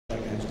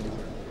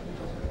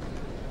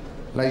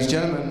Ladies and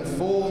gentlemen,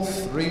 4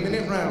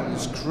 3-minute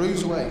rounds,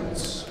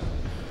 cruiserweights.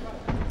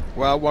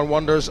 Well, one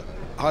wonders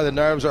how the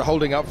nerves are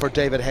holding up for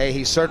David Haye.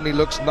 He certainly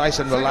looks nice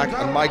and relaxed,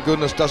 and my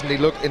goodness, doesn't he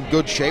look in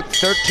good shape.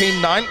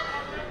 13-9,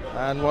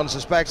 and one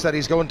suspects that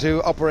he's going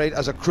to operate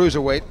as a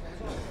cruiserweight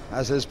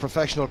as his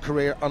professional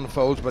career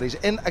unfolds, but he's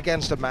in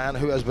against a man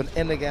who has been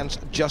in against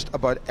just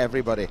about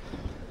everybody.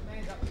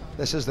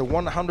 This is the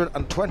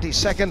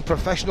 122nd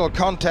professional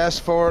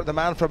contest for the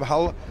man from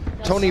Hull,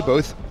 Tony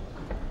Booth,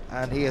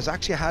 and he has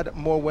actually had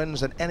more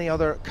wins than any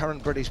other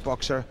current British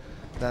boxer,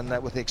 than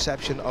with the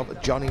exception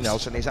of Johnny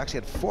Nelson. He's actually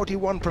had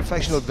 41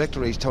 professional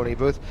victories, Tony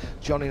Booth.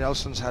 Johnny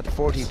Nelson's had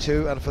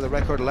 42, and for the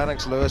record,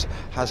 Lennox Lewis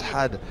has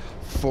had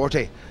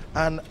 40.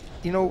 And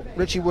you know,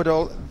 Richie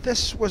Woodall,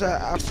 this was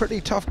a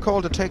pretty tough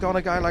call to take on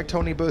a guy like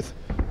Tony Booth.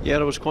 Yeah,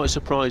 I was quite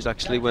surprised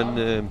actually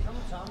when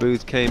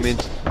Booth came in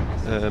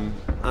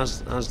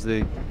as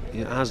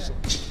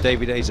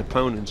David Haye's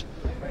opponent.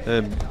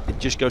 It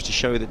just goes to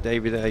show that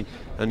David Haye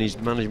and his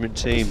management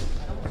team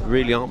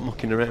really aren't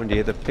mucking around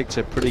here. They've picked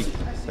a pretty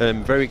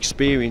very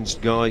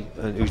experienced guy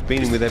who's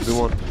been in with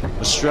everyone.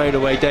 But straight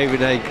away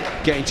David Haye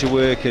getting to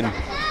work, and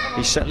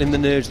he's settling the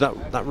nerves.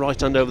 That right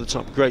hand over the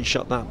top, great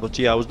shot that. But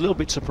yeah, I was a little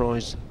bit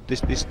surprised.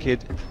 This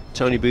kid,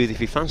 Tony Booth, if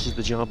he fancies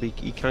the job,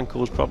 he can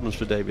cause problems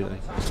for David Haye.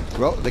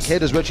 Well, the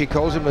kid, as Richie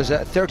calls him, is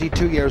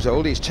 32 years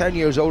old. He's 10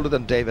 years older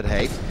than David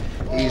Haye.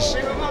 He's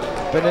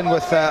been in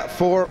with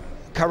 4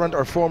 current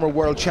or former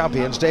world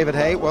champions. David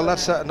Haye, well,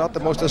 that's not the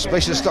most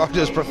auspicious start to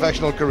his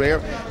professional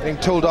career, being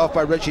told off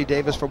by Richie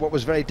Davis for what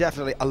was very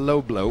definitely a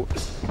low blow.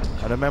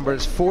 And remember,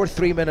 it's 4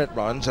 3-minute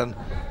rounds, and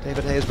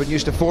David Haye has been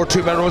used to 4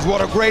 2-minute rounds.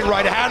 What a great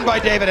right hand by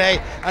David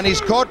Haye, and he's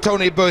caught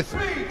Tony Booth.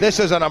 This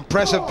is an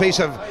impressive piece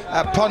of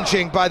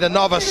punching by the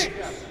novice.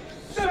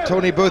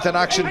 Tony Booth in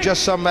action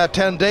just some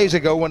 10 days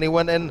ago when he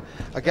went in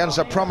against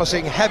a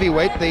promising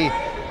heavyweight, the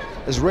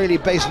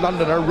Israeli-based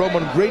Londoner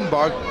Roman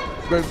Greenberg,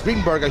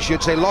 I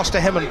should say, lost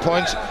to him in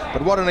points.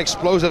 But what an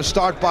explosive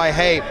start by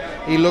Haye.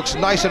 He looks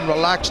nice and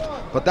relaxed,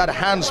 but that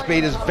hand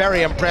speed is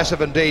very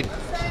impressive indeed.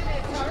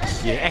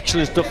 Yeah,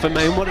 excellent stuff from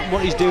him.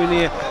 What he's doing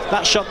here,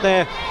 that shot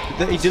there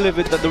that he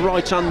delivered, that the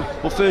right hand,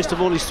 well, first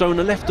of all he's thrown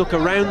a left hook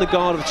around the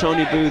guard of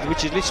Tony Booth,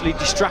 which is literally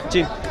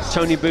distracting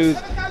Tony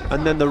Booth,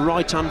 and then the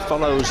right hand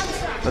follows,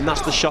 and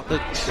that's the shot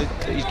that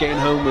he's getting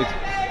home with.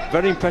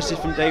 Very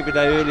impressive from David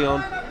Haye early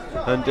on.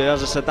 And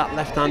as I said, that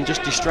left hand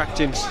just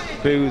distracting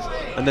Booth,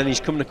 and then he's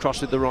coming across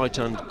with the right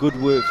hand. Good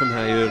work from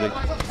Haye early.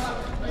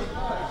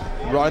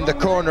 Round the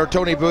corner,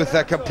 Tony Booth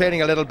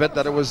complaining a little bit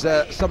that it was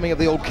something of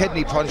the old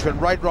kidney punch, went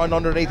right round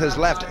underneath his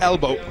left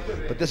elbow.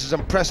 But this is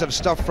impressive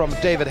stuff from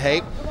David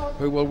Haye,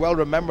 who will well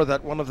remember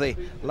that one of the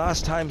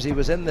last times he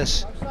was in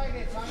this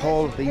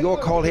hall, the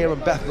York Hall here in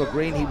Bethnal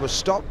Green, he was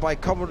stopped by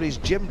Coventry's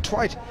Jim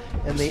Twite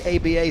in the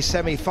ABA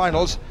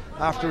semi-finals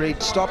after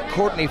he'd stopped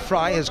Courtney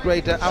Fry, his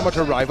great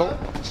amateur rival.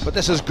 But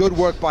this is good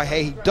work by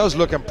Haye. He does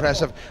look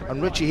impressive,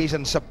 and Richie, he's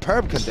in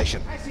superb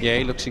condition. Yeah,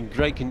 he looks in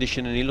great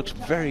condition, and he looks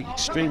very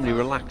extremely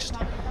relaxed.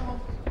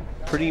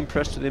 Pretty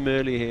impressed with him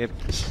earlier here,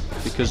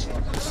 because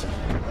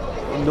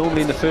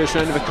normally in the first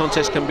round of a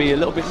contest can be a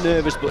little bit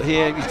nervous, but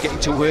here he's getting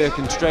to work,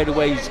 and straight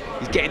away he's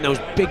getting those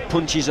big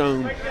punches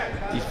home.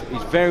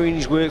 He's varying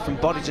his work from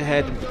body to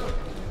head.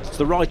 It's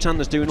the right hand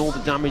that's doing all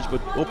the damage,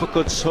 but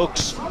uppercuts,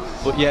 hooks.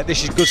 But yeah,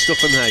 this is good stuff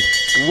from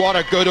Haye. What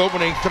a good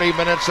opening 3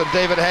 minutes, and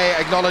David Haye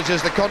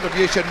acknowledges the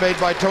contribution made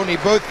by Tony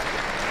Booth.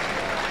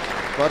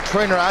 But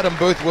trainer Adam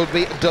Booth will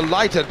be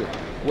delighted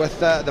with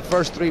the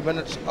first 3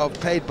 minutes of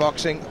paid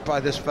boxing by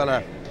this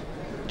fella.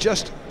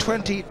 Just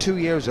 22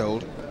 years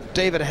old,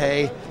 David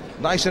Haye,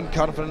 nice and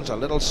confident, a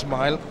little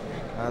smile,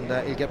 and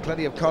he'll get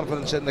plenty of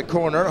confidence in the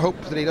corner.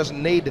 Hope that he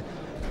doesn't need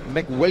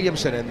Mick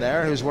Williamson in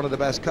there, who's one of the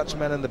best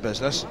cutsmen in the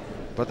business.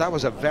 But that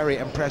was a very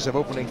impressive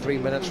opening 3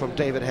 minutes from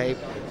David Haye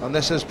on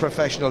this his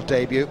professional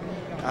debut,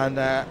 and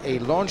he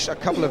launched a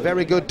couple of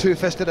very good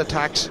two-fisted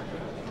attacks,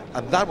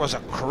 and that was a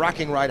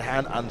cracking right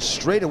hand, and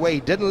straight away he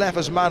didn't let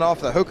his man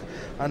off the hook,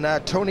 and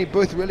Tony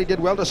Booth really did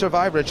well to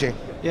survive, Richie.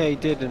 Yeah, he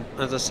did, and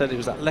as I said, it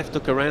was that left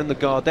hook around the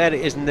guard. There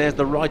it is, and there's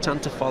the right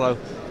hand to follow.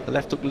 The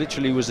left hook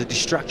literally was a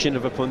distraction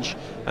of a punch,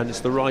 and it's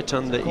the right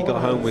hand that he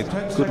got home with.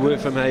 Good work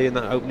from Haye in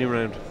that opening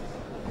round.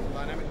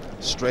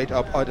 Straight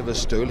up out of his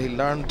stool. He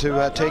learned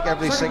to take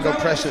every single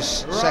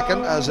precious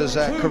second as his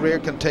career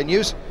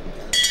continues.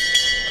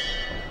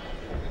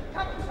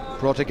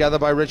 Brought together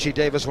by Richie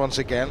Davis once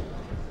again.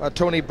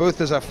 Tony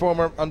Booth is a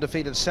former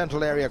undefeated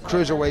Central Area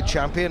Cruiserweight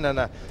champion and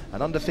an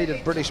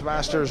undefeated British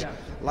Masters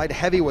light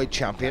heavyweight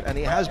champion, and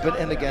he has been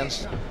in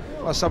against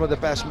some of the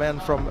best men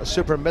from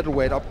super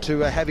middleweight up to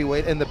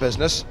heavyweight in the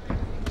business.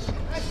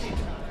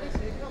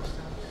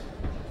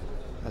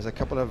 Has a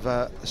couple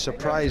of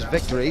surprise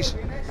victories,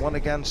 one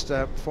against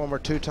former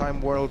 2-time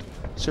world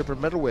super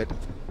middleweight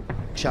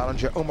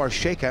challenger Omar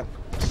Sheikha,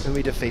 whom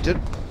he defeated.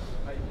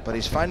 But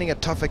he's finding it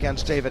tough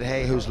against David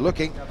Haye, who's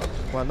looking,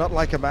 well, not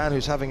like a man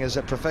who's having his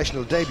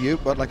professional debut,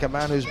 but like a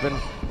man who's been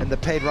in the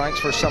paid ranks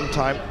for some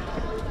time.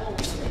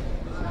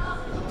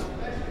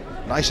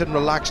 Nice and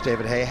relaxed,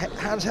 David Haye.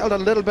 Hands held a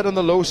little bit on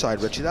the low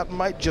side, Richie. That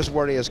might just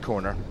worry his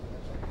corner.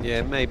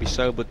 Yeah, maybe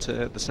so, but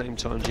at the same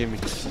time, Jimmy,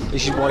 this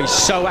is why he's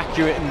so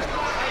accurate. And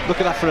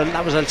look at that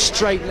that was a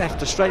straight left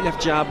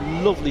jab,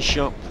 lovely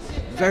shot.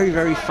 Very,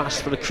 very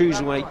fast for the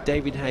cruiserweight.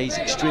 David Haye's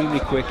extremely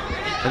quick,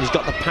 and he's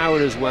got the power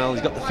as well.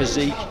 He's got the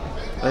physique,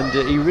 and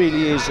he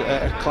really is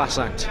a class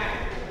act.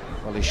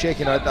 Well, he's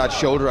shaking out that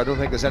shoulder. I don't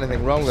think there's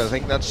anything wrong with it. I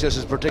think that's just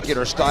his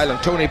particular style.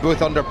 And Tony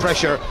Booth under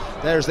pressure.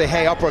 There's the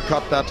Haye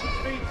uppercut that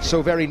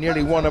so very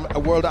nearly won him a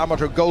World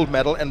Amateur gold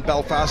medal in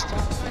Belfast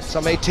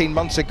some 18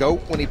 months ago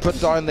when he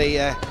put down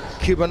the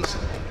Cuban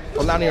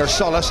Olanier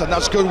Solis, and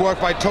that's good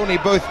work by Tony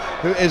Booth,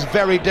 who is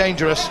very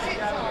dangerous.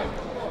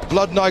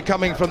 Blood now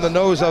coming from the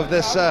nose of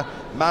this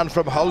man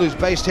from Hull, who's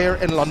based here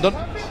in London.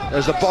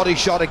 There's a body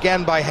shot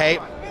again by Haye.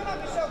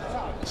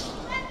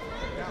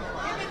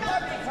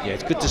 Yeah,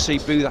 it's good to see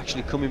Booth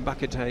actually coming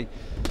back at Haye.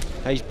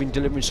 Haye's been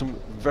delivering some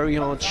very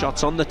hard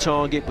shots on the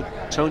target,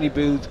 but Tony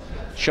Booth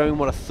showing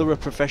what a thorough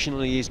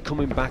professional he is,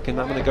 coming back and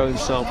having a go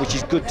himself, which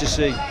is good to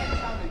see.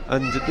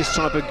 And this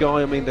type of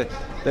guy, I mean,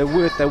 they're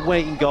worth their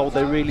weight in gold.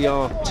 They really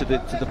are to the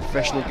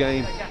professional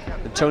game.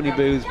 And Tony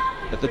Booth,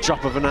 at the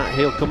drop of an hat,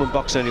 he'll come and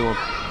box anyone.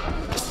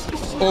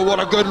 Oh, what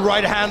a good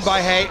right hand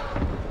by Haye.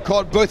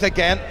 Caught Booth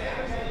again.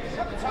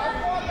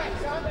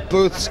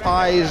 Booth's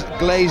eyes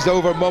glazed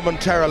over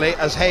momentarily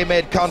as Haye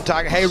made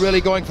contact. Haye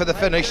really going for the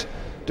finish,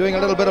 doing a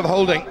little bit of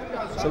holding.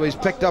 So he's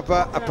picked up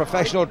a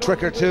professional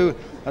trick or two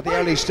at the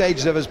early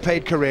stages of his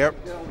paid career.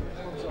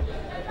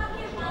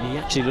 He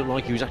actually looked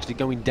like he was actually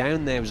going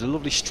down there. It was a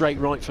lovely straight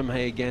right from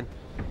Haye again.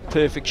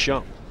 Perfect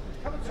shot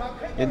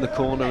in the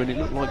corner, and it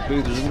looked like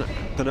Booth was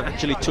going to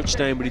actually touch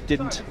down, but he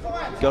didn't.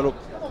 Got up,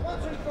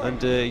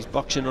 and he's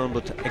boxing on.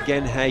 But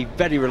again, Haye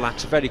very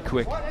relaxed, very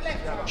quick,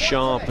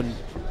 sharp, and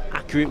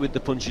accurate with the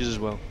punches as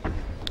well.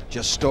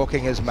 Just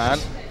stalking his man.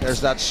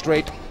 There's that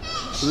straight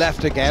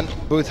left again.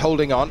 Booth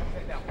holding on.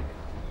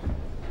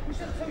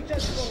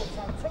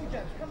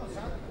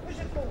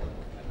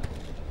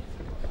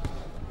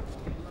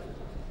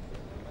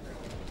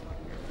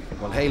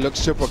 Well, Haye looks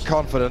super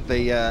confident.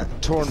 The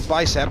torn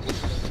bicep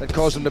that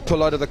caused him to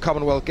pull out of the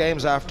Commonwealth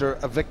Games after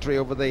a victory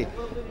over the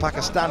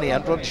Pakistani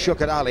entrant,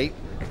 Shaukat Ali,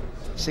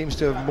 seems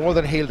to have more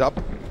than healed up.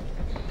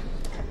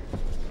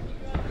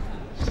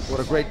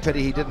 What a great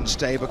pity he didn't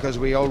stay, because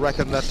we all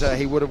reckon that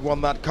he would have won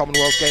that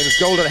Commonwealth Games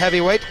gold at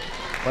heavyweight.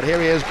 But here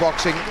he is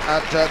boxing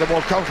at the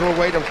more comfortable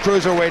weight of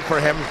cruiserweight for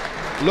him.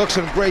 Looks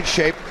in great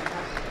shape,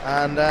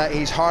 and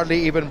he's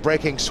hardly even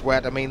breaking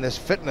sweat. I mean, this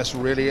fitness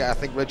really, I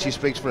think, Richie,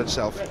 speaks for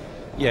itself.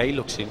 Yeah, he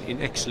looks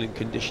in excellent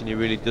condition, he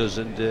really does,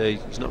 and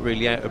he's not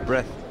really out of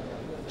breath.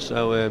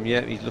 So,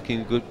 yeah, he's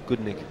looking good,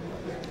 Nick.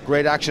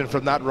 Great action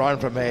from that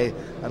round from Haye,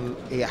 and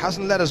he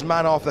hasn't let his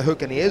man off the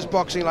hook, and he is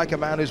boxing like a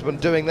man who's been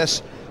doing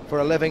this for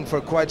a living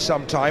for quite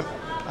some time.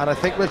 And I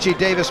think Richie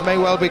Davis may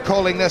well be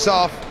calling this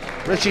off.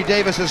 Richie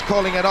Davis is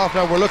calling it off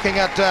now. We're looking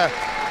at a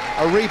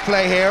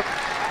replay here,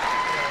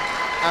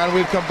 and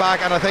we've come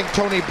back, and I think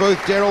Tony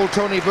Booth, dear old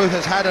Tony Booth,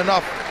 has had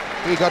enough.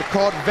 He got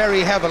caught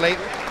very heavily.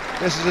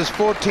 This is his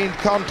 14th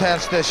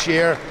contest this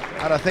year,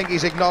 and I think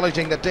he's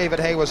acknowledging that David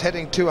Haye was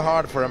hitting too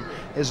hard for him.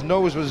 His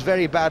nose was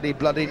very badly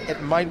bloodied.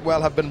 It might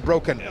well have been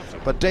broken,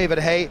 but David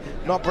Haye,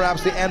 not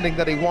perhaps the ending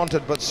that he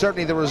wanted, but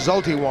certainly the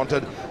result he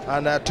wanted.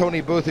 And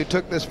Tony Booth, who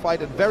took this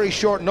fight at very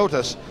short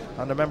notice,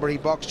 and remember, he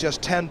boxed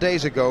just 10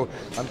 days ago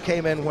and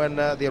came in when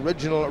the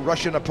original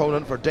Russian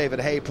opponent for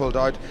David Haye pulled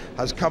out,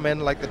 has come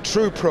in like the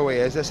true pro he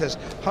is. This is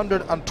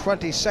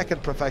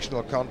 122nd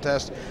professional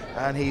contest,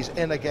 and he's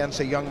in against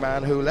a young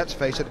man who, let's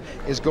face it,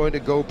 is going to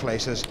go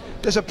places.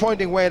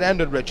 Disappointing way it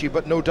ended, Richie,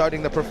 but no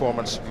doubting the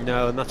performance.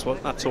 No, and that's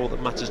all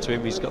that matters to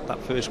him. He's got that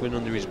first win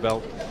under his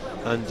belt,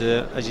 and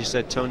as you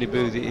said, Tony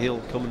Booth,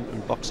 he'll come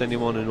and box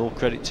anyone, and all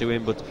credit to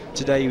him. But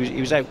today he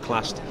was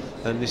outclassed,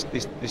 and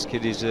this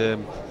kid is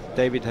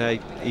David Haye.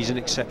 He's an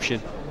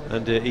exception,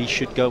 and he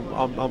should go.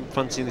 I'm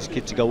fancying this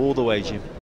kid to go all the way, Jim.